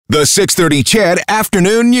The 6:30 Chad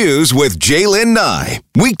Afternoon News with Jaylen Nye.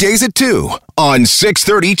 Weekdays at 2 on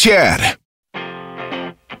 6:30 Chad.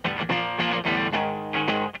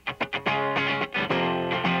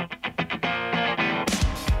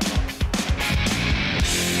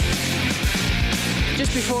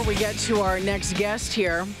 Just before we get to our next guest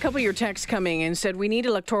here, a couple of your texts coming in said we need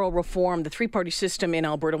electoral reform. The three-party system in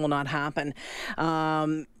Alberta will not happen.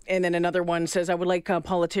 And then another one says, I would like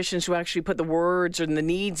politicians to actually put the words and the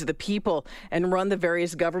needs of the people and run the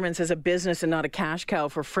various governments as a business and not a cash cow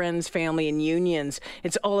for friends, family, and unions.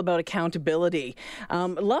 It's all about accountability.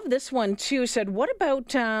 Love this one, too. Said, what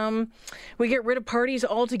about we get rid of parties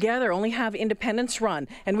altogether, only have independents run,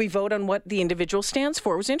 and we vote on what the individual stands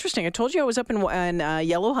for? It was interesting. I told you I was up in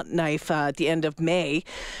Yellowknife at the end of May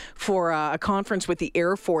for a conference with the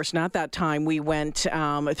Air Force. And at that time, we went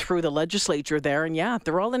through the legislature there, and yeah,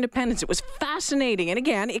 they're all independents. It was fascinating. And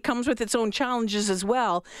again, it comes with its own challenges as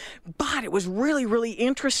well. But it was really, really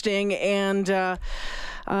interesting and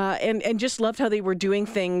just loved how they were doing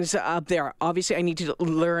things up there. Obviously, I need to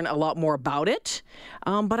learn a lot more about it.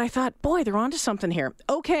 But I thought, boy, they're onto something here.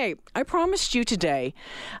 Okay, I promised you today,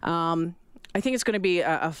 I think it's going to be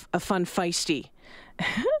a fun, feisty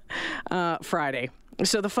Friday.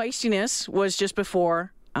 So the feistiness was just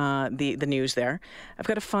before the news there. I've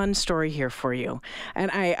got a fun story here for you. And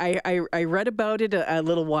I read about it a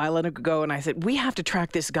little while ago, and I said, we have to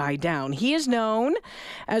track this guy down. He is known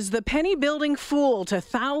as the penny building fool to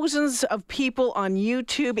thousands of people on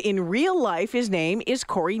YouTube. In real life, his name is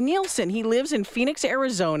Cory Nielsen. He lives in Phoenix,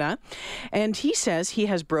 Arizona, and he says he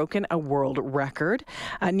has broken a world record.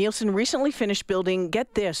 Nielsen recently finished building,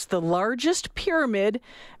 get this, the largest pyramid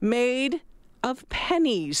made of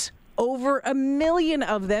pennies. Over 1 million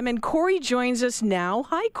of them. And Cory joins us now.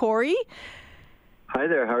 Hi, Cory. Hi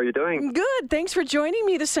there. How are you doing? Good. Thanks for joining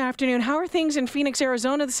me this afternoon. How are things in Phoenix,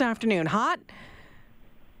 Arizona this afternoon? Hot?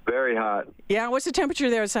 Very hot. Yeah. What's the temperature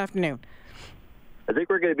there this afternoon? I think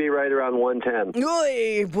we're going to be right around 110.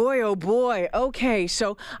 Oy, boy, oh boy. Okay,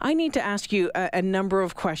 so I need to ask you a number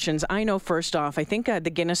of questions. I know, first off, I think the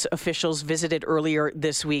Guinness officials visited earlier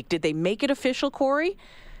this week. Did they make it official, Cory?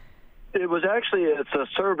 It was actually, it's a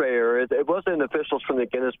surveyor. It wasn't officials from the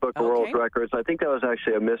Guinness Book of World Records. I think that was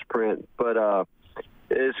actually a misprint. But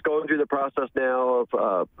it's going through the process now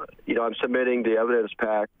of, I'm submitting the evidence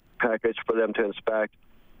package for them to inspect.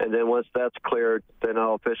 And then once that's cleared, then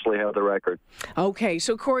I'll officially have the record. Okay.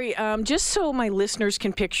 So, Cory, just so my listeners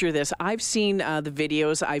can picture this, I've seen the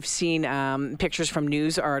videos. I've seen pictures from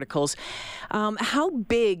news articles. How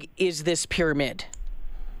big is this pyramid?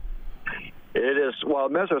 It is, well,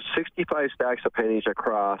 it measures 65 stacks of pennies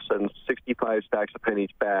across and 65 stacks of pennies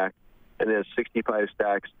back, and then 65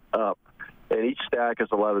 stacks up. And each stack is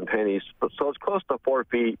 11 pennies. So it's close to 4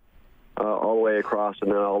 feet all the way across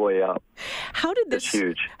and then all the way up. How did this? It's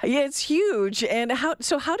huge. Yeah, it's huge. And how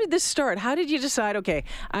did this start? How did you decide, okay,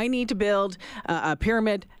 I need to build a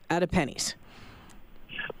pyramid out of pennies?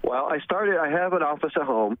 Well, I have an office at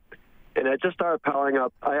home. And I just started piling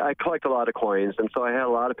up. I collect a lot of coins, and so I had a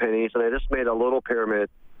lot of pennies, and I just made a little pyramid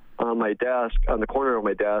on my desk, on the corner of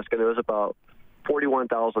my desk, and it was about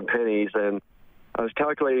 41,000 pennies. And I was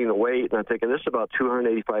calculating the weight, and I'm thinking, this is about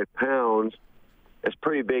 285 pounds. It's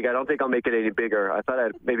pretty big. I don't think I'll make it any bigger. I thought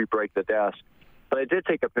I'd maybe break the desk. But I did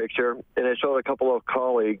take a picture, and I showed a couple of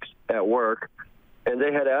colleagues at work, and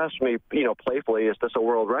they had asked me, playfully, is this a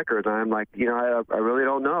world record? And I'm like, I really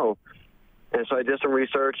don't know. And so I did some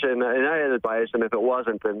research, and I had advised them if it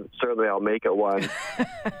wasn't, then certainly I'll make it one.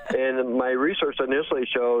 And my research initially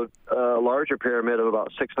showed a larger pyramid of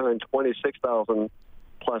about 626,000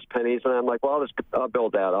 plus pennies, and I'm like, well, I'll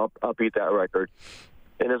build that. I'll beat that record.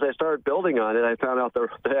 And as I started building on it, I found out the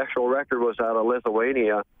actual record was out of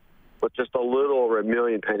Lithuania with just a little over 1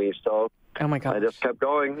 million pennies. So oh my God. I just kept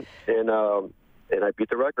going, and I beat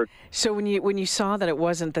the record. So when you saw that it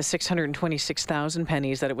wasn't the 626,000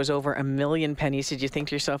 pennies, that it was over 1 million pennies, did you think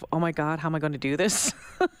to yourself, oh my God, how am I going to do this?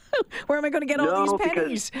 Where am I going to get all these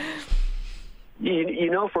pennies?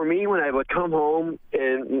 Because, for me, when I would come home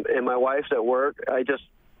and my wife's at work,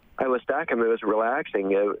 I would stack them. It was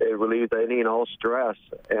relaxing. It relieved any and all stress.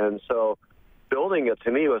 And so building it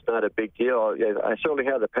to me was not a big deal. I certainly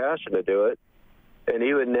had the passion to do it. And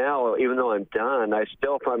even now, even though I'm done, I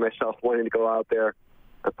still find myself wanting to go out there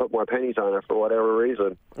and put more pennies on it for whatever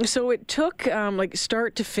reason. So it took,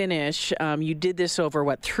 start to finish, you did this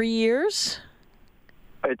over, 3 years?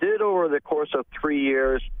 I did over the course of 3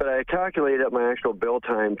 years, but I calculated my actual build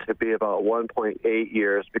time to be about 1.8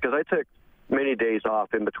 years because I took many days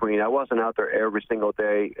off in between. I wasn't out there every single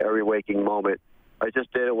day, every waking moment. I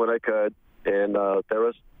just did it when I could. And there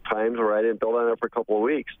was times where I didn't build on it for a couple of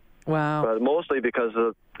weeks. Wow. But mostly because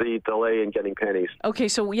of the delay in getting pennies. Okay,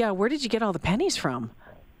 so yeah, where did you get all the pennies from?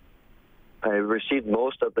 I received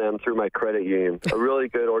most of them through my credit union, a really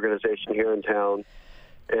good organization here in town.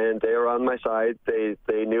 And they were on my side.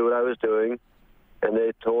 They knew what I was doing, and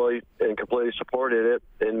they totally and completely supported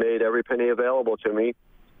it and made every penny available to me.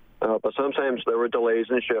 But sometimes there were delays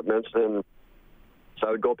in shipments, and so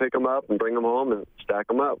I would go pick them up and bring them home and stack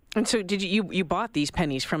them up. And so did you bought these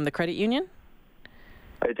pennies from the credit union?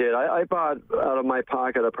 I did. I bought out of my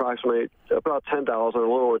pocket approximately about $10,000, a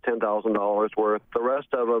little over $10,000 worth. The rest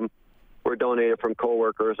of them were donated from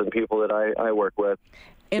coworkers and people that I work with.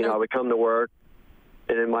 And I would come to work,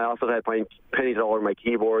 and in my office I'd find pennies all over my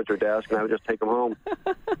keyboards or desk, and I would just take them home.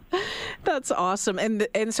 That's awesome. And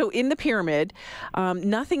so in the pyramid,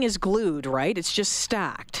 nothing is glued, right? It's just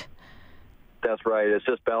stacked. That's right. It's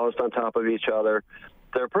just balanced on top of each other.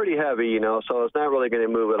 They're pretty heavy, so it's not really going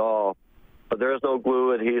to move at all. But there is no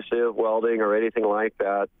glue, adhesive, welding, or anything like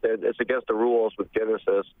that. It's against the rules with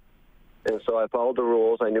Guinnesses. And so I followed the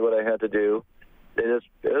rules. I knew what I had to do. And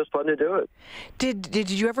it was fun to do it.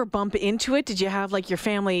 Did you ever bump into it? Did you have, like, your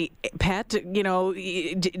family pet,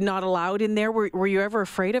 not allowed in there? Were you ever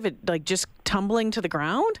afraid of it, like, just tumbling to the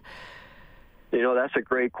ground? That's a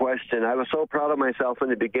great question. I was so proud of myself in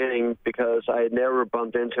the beginning because I had never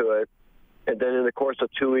bumped into it. And then in the course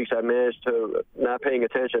of 2 weeks, I managed to, not paying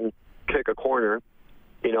attention, kick a corner,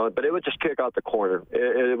 but it would just kick out the corner.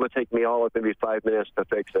 It would take me all of maybe 5 minutes to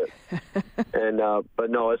fix it. But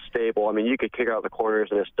no, it's stable. I mean, you could kick out the corners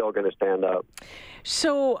and it's still going to stand up.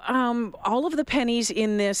 So all of the pennies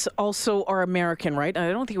in this also are American, right?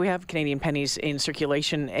 I don't think we have Canadian pennies in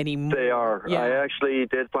circulation anymore. They are. Yeah. I actually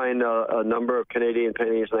did find a number of Canadian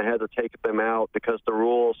pennies, and I had to take them out because the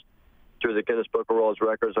rules through the Guinness Book of World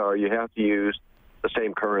Records are you have to use the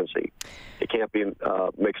same currency. It can't be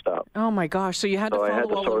mixed up. Oh my gosh! So you had to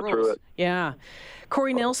follow all the rules. Through it. Yeah.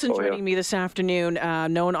 Cory Nielsen joining me this afternoon,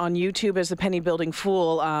 known on YouTube as the Penny Building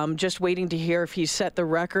Fool. Just waiting to hear if he's set the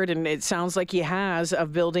record, and it sounds like he has,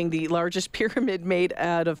 of building the largest pyramid made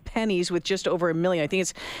out of pennies with just over 1 million. I think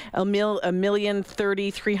it's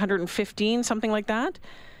 1,030,315, something like that.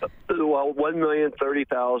 Well,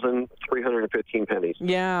 1,030,315 pennies.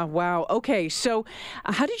 Yeah. Wow. Okay. So,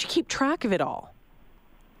 how did you keep track of it all?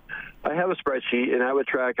 I have a spreadsheet, and I would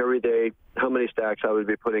track every day how many stacks I would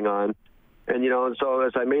be putting on. And, and so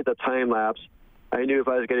as I made the time lapse, I knew if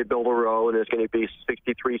I was going to build a row and it's going to be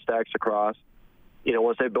 63 stacks across,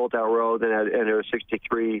 once I built that row, then I'd enter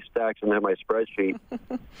 63 stacks into my spreadsheet,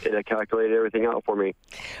 and it calculated everything out for me.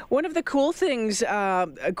 One of the cool things,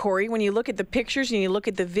 Cory, when you look at the pictures and you look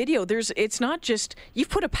at the video, it's not just, you've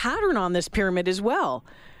put a pattern on this pyramid as well.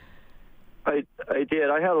 I did.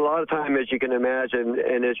 I had a lot of time, as you can imagine,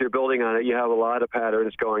 and as you're building on it, you have a lot of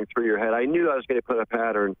patterns going through your head. I knew I was going to put a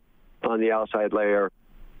pattern on the outside layer,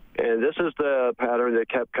 and this is the pattern that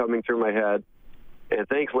kept coming through my head, and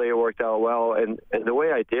thankfully it worked out well. And the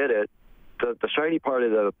way I did it, the shiny part of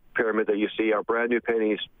the pyramid that you see are brand new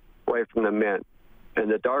pennies right from the mint, and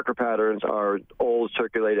the darker patterns are old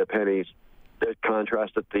circulated pennies that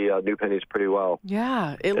contrasted the new pennies pretty well.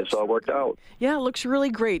 Yeah. So it worked out. Yeah, it looks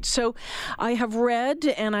really great. So I have read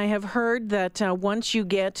and I have heard that once you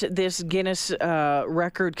get this Guinness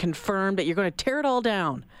record confirmed, that you're going to tear it all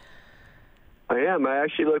down. I am. I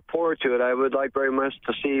actually look forward to it. I would like very much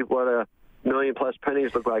to see what 1 million plus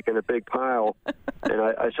pennies look like in a big pile. And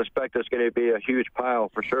I suspect it's going to be a huge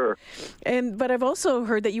pile for sure. But I've also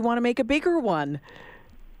heard that you want to make a bigger one.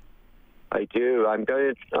 I do. I'm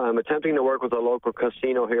attempting to work with a local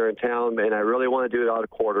casino here in town, and I really want to do it out of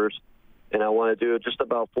quarters. And I want to do just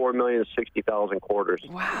about 4,060,000 quarters.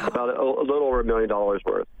 Wow. About a little over $1 million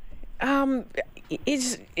worth.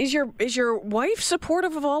 Is your wife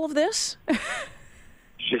supportive of all of this?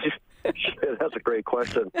 That's a great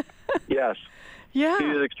question. Yes. Yeah. She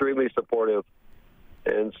is extremely supportive.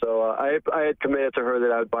 And so I had committed to her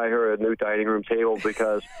that I would buy her a new dining room table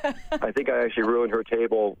because I think I actually ruined her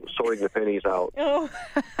table sorting the pennies out. Oh,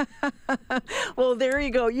 well, there you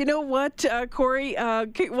go. You know what, Cory?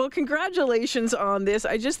 Well, congratulations on this.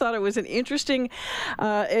 I just thought it was an interesting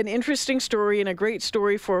story and a great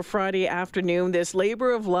story for a Friday afternoon. This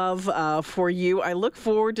labor of love for you. I look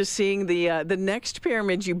forward to seeing the next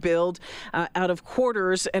pyramid you build out of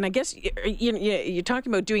quarters. And I guess you're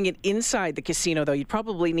talking about doing it inside the casino, though. You'd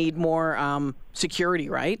probably need more security,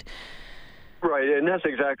 right? Right, and that's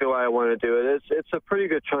exactly why I want to do it. It's a pretty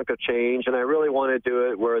good chunk of change, and I really want to do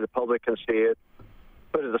it where the public can see it,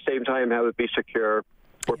 but at the same time have it be secure,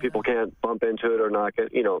 where people can't bump into it or not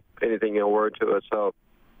get, anything, word to it. So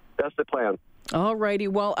that's the plan. All righty.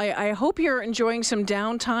 Well, I hope you're enjoying some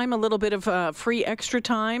downtime, a little bit of free extra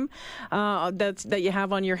time that you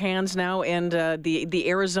have on your hands now, and the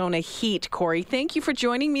Arizona heat, Cory. Thank you for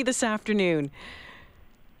joining me this afternoon.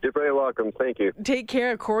 You're very welcome. Thank you. Take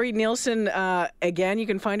care. Cory Nielsen, again, you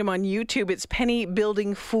can find him on YouTube. It's Penny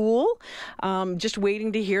Building Fool. Just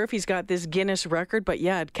waiting to hear if he's got this Guinness record. But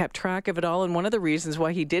yeah, it kept track of it all. And one of the reasons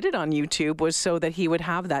why he did it on YouTube was so that he would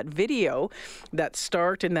have that video, that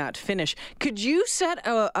start and that finish. Could you set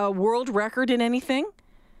a world record in anything?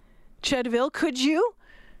 Chedville, could you?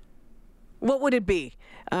 What would it be?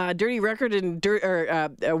 Dirty record in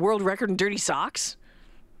a world record in dirty socks?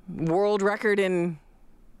 World record in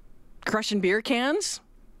crushing beer cans?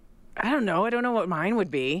 I don't know. I don't know what mine would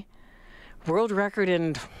be. World record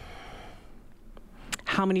in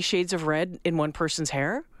how many shades of red in one person's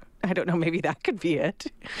hair? I don't know. Maybe that could be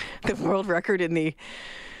it. The world record in the...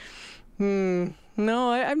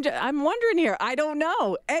 No, I'm wondering here. I don't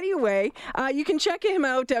know. Anyway, you can check him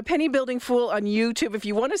out, Penny Building Fool on YouTube. If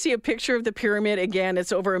you want to see a picture of the pyramid, again,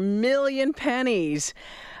 it's over 1 million pennies.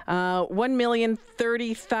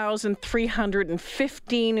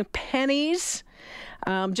 1,030,315 pennies.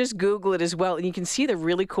 Just Google it as well, and you can see the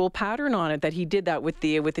really cool pattern on it that he did that with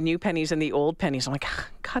the new pennies and the old pennies. I'm like,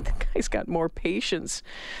 God, the guy's got more patience.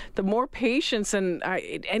 The more patience than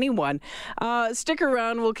anyone. Stick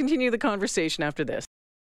around. We'll continue the conversation after this.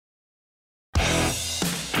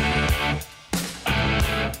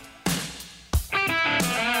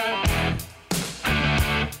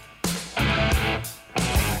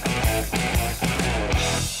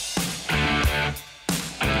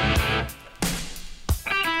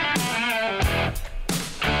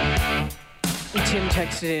 Tim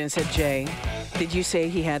texted in and said, Jay, did you say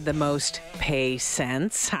he had the most pay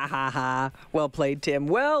sense? Ha ha ha. Well played, Tim.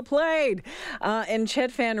 Well played. And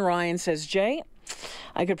Ched Fan Ryan says, Jay,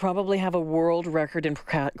 I could probably have a world record in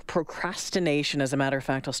procrastination. As a matter of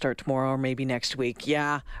fact, I'll start tomorrow or maybe next week.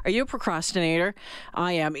 Yeah. Are you a procrastinator?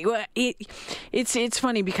 I am. It's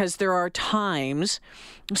funny because there are times,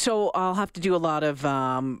 so I'll have to do a lot of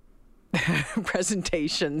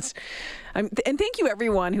presentations. And thank you,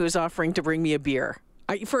 everyone who is offering to bring me a beer.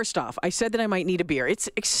 First off, I said that I might need a beer. It's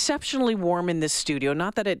exceptionally warm in this studio.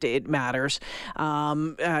 Not that it matters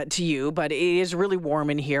to you, but it is really warm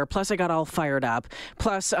in here. Plus, I got all fired up.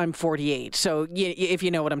 Plus, I'm 48. So if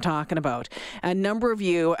you know what I'm talking about. A number of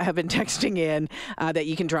you have been texting in that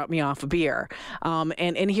you can drop me off a beer.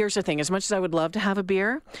 And here's the thing. As much as I would love to have a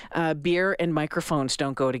beer, beer and microphones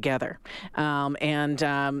don't go together. I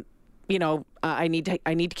need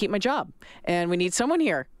to keep my job, and we need someone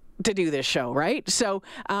here to do this show, right? So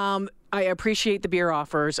I appreciate the beer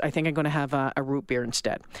offers. I think I'm going to have a root beer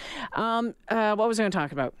instead. What was I going to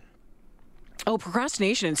talk about? Oh,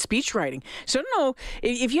 procrastination and speech writing. So I don't know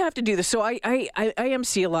if you have to do this. So I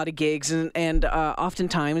MC a lot of gigs, and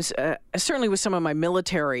oftentimes, certainly with some of my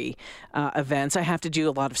military events, I have to do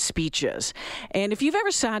a lot of speeches. And if you've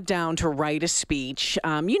ever sat down to write a speech,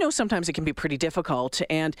 sometimes it can be pretty difficult.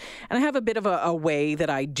 And I have a bit of a way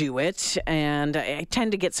that I do it, and I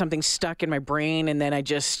tend to get something stuck in my brain, and then I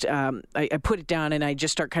just I put it down and I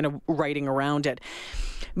just start kind of writing around it.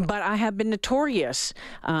 But I have been notorious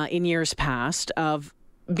in years past of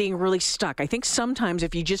being really stuck. I think sometimes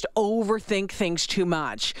if you just overthink things too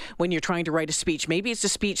much when you're trying to write a speech, maybe it's a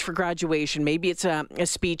speech for graduation, maybe it's a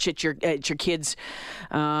speech at your kid's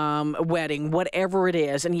wedding, whatever it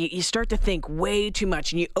is, and you start to think way too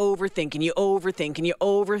much, and you overthink and you overthink and you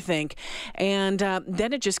overthink, and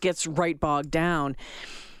then it just gets right bogged down.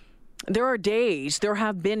 There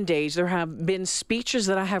have been speeches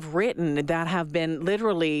that I have written that have been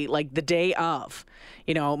literally like the day of.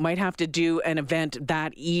 Might have to do an event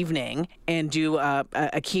that evening and do a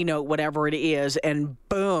keynote, whatever it is, and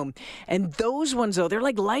boom. And those ones, though, they're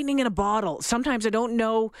like lightning in a bottle. Sometimes I don't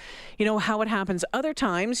know, how it happens. Other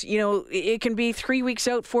times, it can be 3 weeks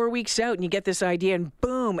out, 4 weeks out, and you get this idea, and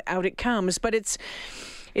boom, out it comes. But it's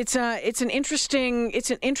an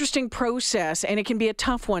interesting process, and it can be a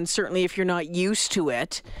tough one, certainly if you're not used to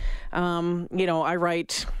it. I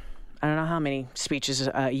write, I don't know how many speeches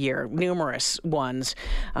a year, numerous ones,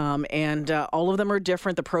 and all of them are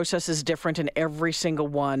different. The process is different in every single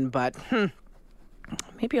one, but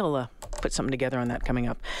maybe I'll put something together on that coming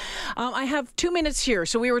up. I have 2 minutes here.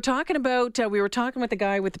 So we were talking with the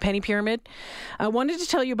guy with the penny pyramid. I wanted to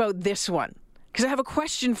tell you about this one, because I have a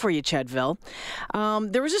question for you, Chedville.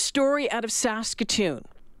 There was a story out of Saskatoon.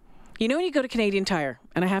 You know, when you go to Canadian Tire,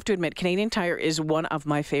 and I have to admit, Canadian Tire is one of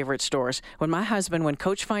my favorite stores. When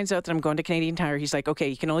Coach finds out that I'm going to Canadian Tire, he's like, okay,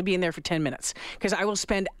 you can only be in there for 10 minutes because I will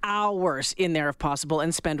spend hours in there if possible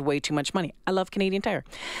and spend way too much money. I love Canadian Tire.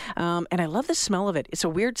 And I love the smell of it. It's a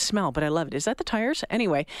weird smell, but I love it. Is that the tires?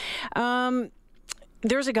 Anyway,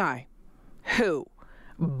 there's a guy who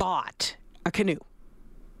bought a canoe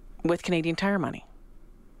with Canadian Tire money.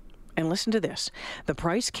 And listen to this. The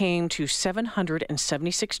price came to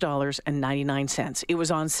 $776.99. It was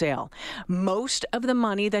on sale. Most of the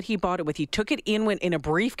money that he bought it with, he took it in when in a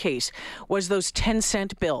briefcase, was those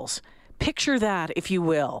 10-cent bills. Picture that, if you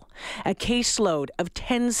will. A caseload of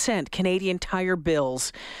 10-cent Canadian Tire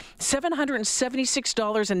bills.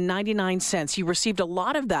 $776.99. He received a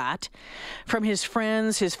lot of that from his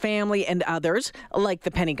friends, his family, and others, like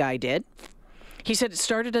the penny guy did. He said it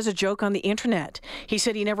started as a joke on the internet. He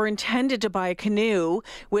said he never intended to buy a canoe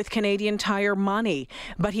with Canadian Tire money,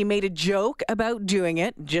 but he made a joke about doing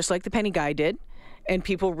it, just like the penny guy did, and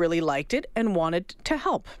people really liked it and wanted to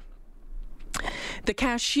help. The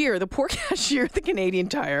cashier, the poor cashier at the Canadian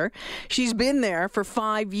Tire, she's been there for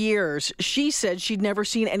 5 years. She said she'd never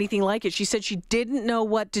seen anything like it. She said she didn't know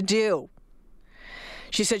what to do.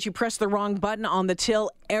 She said she pressed the wrong button on the till,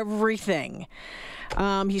 everything.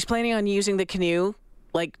 He's planning on using the canoe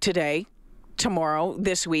like today, tomorrow,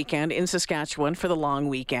 this weekend in Saskatchewan for the long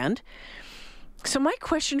weekend. So my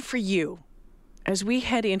question for you, as we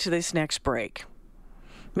head into this next break,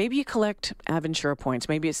 maybe you collect Aventura points,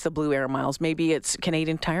 maybe it's the Blue Air Miles, maybe it's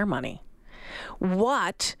Canadian Tire money.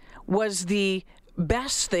 What was the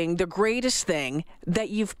best thing, the greatest thing that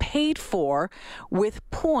you've paid for with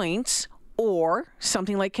points or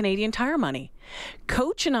something like Canadian Tire money?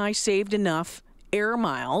 Coach and I saved enough air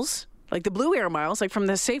miles, like the Blue Air Miles, like from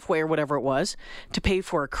the Safeway or whatever it was, to pay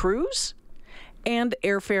for a cruise and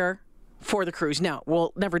airfare for the cruise. Now,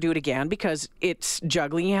 we'll never do it again because it's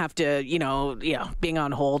juggling. You have to, being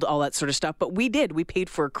on hold, all that sort of stuff. But we did. We paid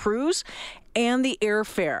for a cruise and the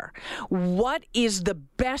airfare. What is the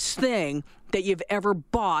best thing that you've ever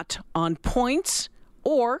bought on points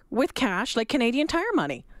or with cash, like Canadian Tire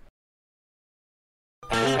money?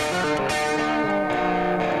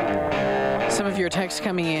 Some of your texts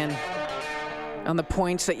coming in on the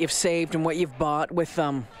points that you've saved and what you've bought with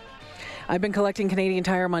them. I've been collecting Canadian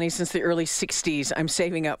Tire money since the early 60s. I'm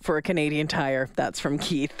saving up for a Canadian Tire. That's from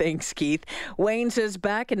Keith. Thanks, Keith. Wayne says,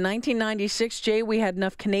 back in 1996, Jay, we had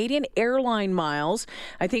enough Canadian airline miles.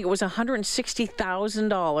 I think it was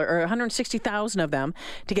 $160,000 or 160,000 of them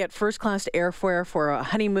to get first-class airfare for a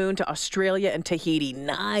honeymoon to Australia and Tahiti.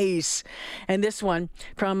 Nice. And this one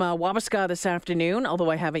from Wabasca this afternoon,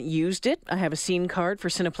 although I haven't used it. I have a scene card for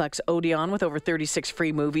Cineplex Odeon with over 36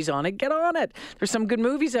 free movies on it. Get on it. There's some good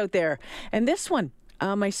movies out there. And this one,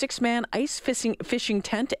 my 6-man ice fishing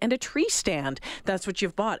tent and a tree stand. That's what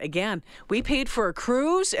you've bought. Again, we paid for a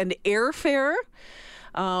cruise and airfare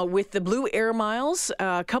with the Blue Air Miles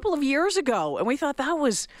a couple of years ago, and we thought that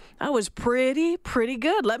was pretty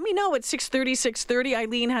good. Let me know at 6:30.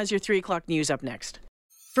 Eileen has your 3 o'clock news up next.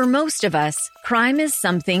 For most of us, crime is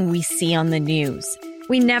something we see on the news.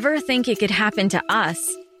 We never think it could happen to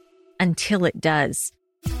us until it does.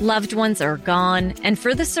 Loved ones are gone, and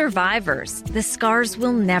for the survivors, the scars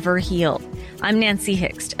will never heal. I'm Nancy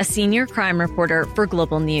Hixt, a senior crime reporter for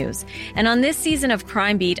Global News. And on this season of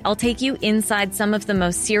Crime Beat, I'll take you inside some of the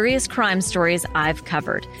most serious crime stories I've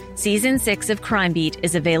covered. Season 6 of Crime Beat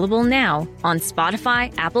is available now on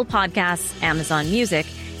Spotify, Apple Podcasts, Amazon Music,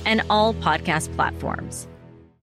 and all podcast platforms.